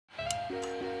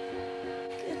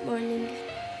Morning.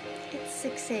 It's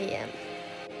 6 a.m.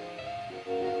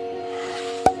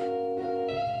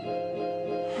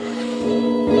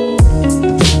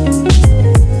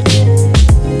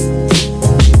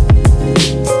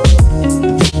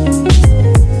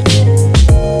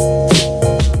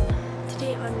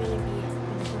 Today I'm going to be in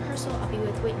rehearsal. I'll be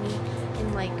with Whitney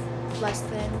in like less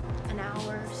than an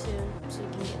hour soon, so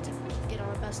we can get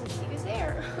on a bus and see who's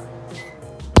there.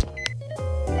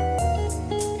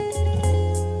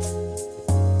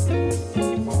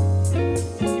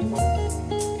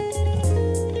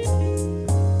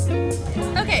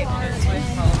 Okay.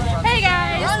 Hey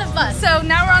guys! We're on a bus. So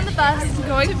now we're on the bus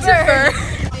going to Burr.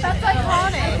 That's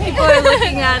iconic. People are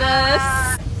looking at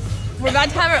us. We're about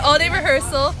to have our all-day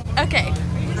rehearsal. Okay.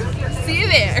 See you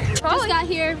there. Just got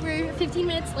here. We're 15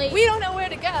 minutes late. We don't know where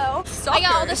to go. I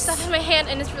got all this stuff in my hand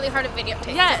and it's really hard to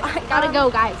videotape. Yeah. So I gotta go,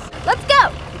 guys. Let's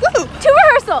go! Woo! To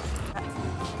rehearsal!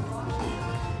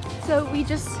 So we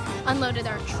just unloaded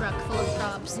our truck full of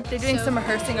props. They're doing some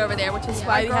rehearsing over there, which is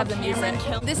why we have the music.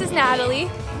 This is Natalie.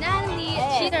 Natalie,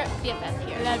 she's our BFF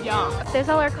here. Love y'all. There's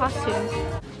all our costumes.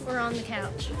 We're on the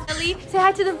couch. Natalie. Say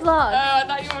hi to the vlog. I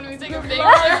thought you wanted me to take a picture.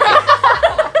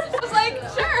 I was like,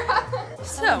 sure.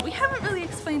 So, we haven't really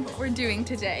explained what we're doing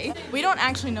today. We don't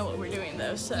actually know what we're doing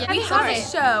though, so. Yeah, we have a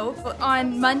show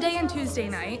on Monday and Tuesday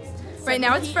night. Right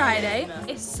now it's Friday,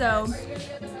 so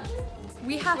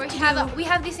we have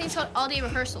these things called all-day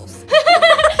rehearsals.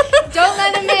 Don't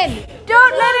let him in.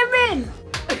 Don't let him in.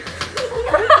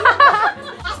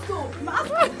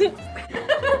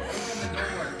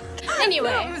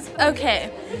 Anyway.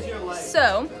 Okay,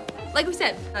 so like we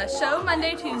said, show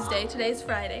Monday, Tuesday, today's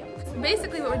Friday.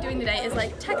 Basically what we're doing today is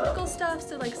like technical stuff,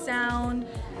 so like sound,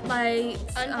 lights,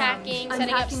 Unpacking,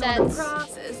 setting up all the sets,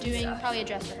 props, doing probably a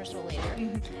dress rehearsal later.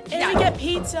 And we get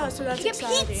pizza, so that's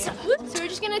exciting. Pizza. So we're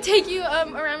just gonna take you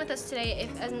around with us today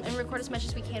and record as much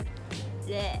as we can.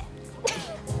 Yeah.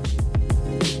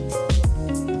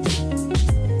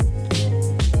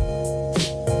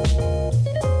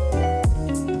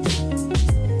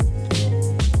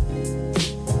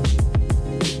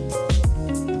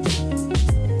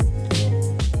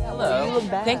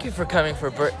 Thank you for coming to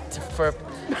Burt.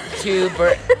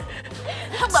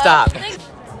 Stop.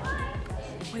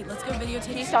 Wait, let's go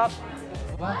videotape. Stop.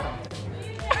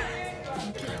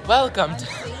 Welcome to.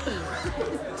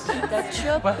 That's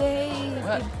your baby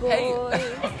boy. Hey.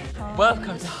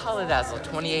 Welcome to Holidazzle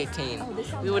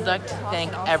 2018. We would like to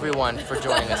thank everyone for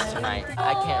joining us tonight.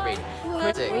 I can't read.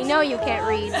 We know you can't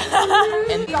read.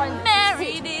 And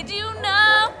Mary, did you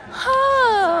know?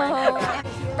 Oh.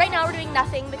 Right now we're doing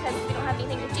nothing because we don't have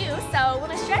anything to do, so we'll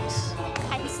just stretch.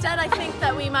 Instead, I think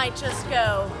that we might just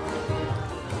go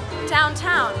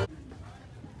downtown.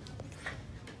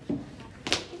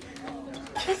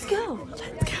 Let's go. Let's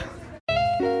go.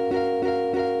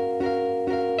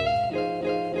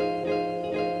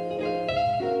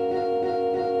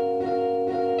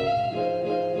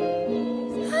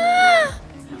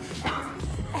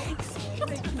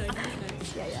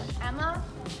 Emma?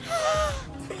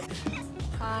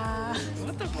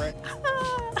 what the frick?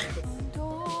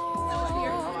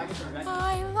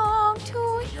 I long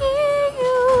to hear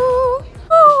you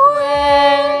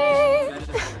away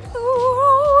the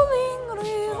rolling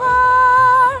river.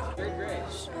 Very great.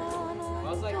 I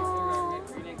was like,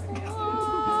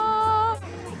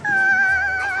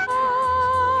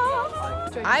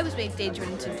 I was made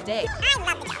daydreaming today.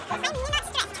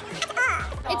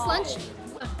 It's lunch.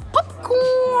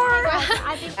 Popcorn!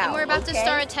 And we're about to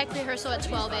start a tech rehearsal at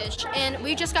 12-ish, and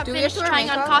we just got Do we have finished to wear trying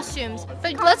on makeup? costumes.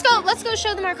 But let's go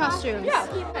show them our costumes. Yeah.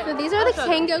 So these are the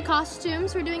tango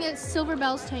costumes. We're doing a Silver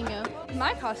Bells tango.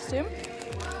 My costume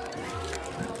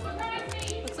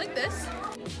looks like this.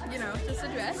 You know, just a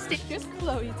dress. Here's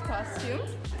Chloe's costume.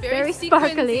 Very sequincy.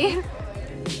 sparkly.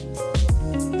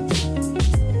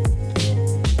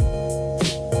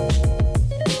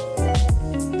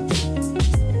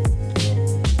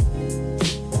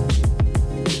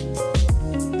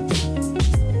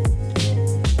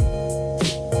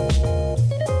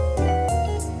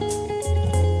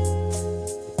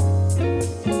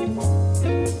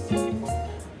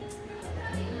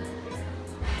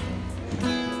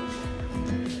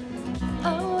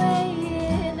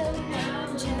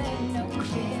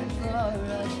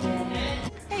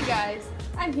 Hey guys,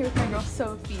 I'm here with my girl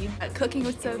Sophie, Cooking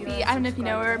with Sophie. I don't know if you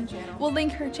know her. We'll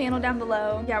link her channel down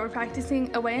below. Yeah, we're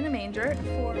practicing Away in a Manger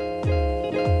for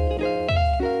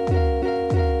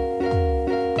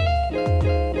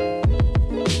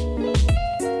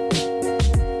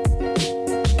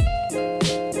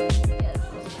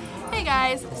Hey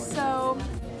guys, so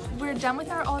we're done with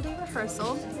our all-day rehearsal.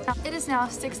 rehearsal. It is now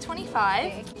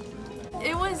 6:25.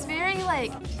 It was very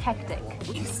like hectic,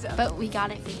 But we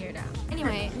got it figured out.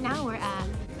 Anyway, now we're at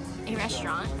a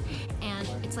restaurant and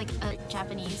it's like a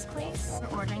Japanese place.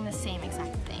 We're ordering the same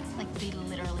exact thing, like the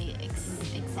literally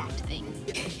exact thing.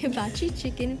 Hibachi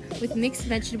chicken with mixed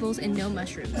vegetables and no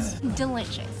mushrooms.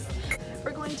 Delicious.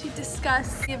 We're going to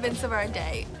discuss the events of our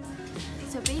day.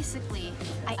 So basically,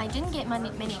 I didn't get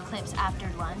many clips after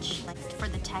lunch, like for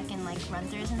the tech and like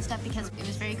run-throughs and stuff because it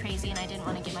was very crazy and I didn't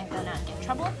want to get my phone out and get in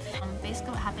trouble.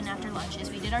 Basically what happened after lunch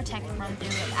is we did our tech run-through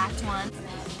of Act 1.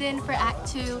 Then for Act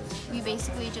 2, we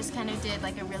basically just kind of did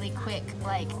like a really quick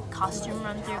like costume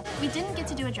run-through. We didn't get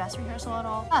to do a dress rehearsal at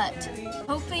all, but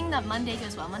hoping that Monday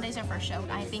goes well. Monday's our first show.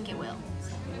 I think it will.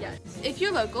 Yes. If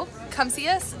you're local, come see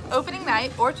us opening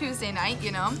night or Tuesday night,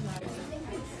 you know.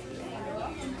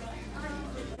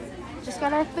 Just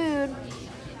got our food.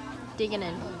 Digging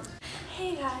in.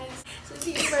 Hey guys, so if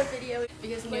you hear our video,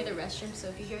 Because near the restroom, so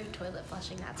if you hear the toilet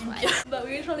flushing, that's why. but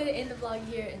we just wanted to end the vlog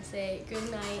here and say good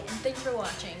night and thank you for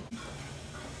watching.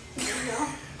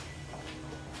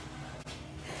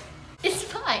 It's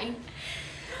fine.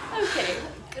 Okay,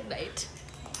 good night.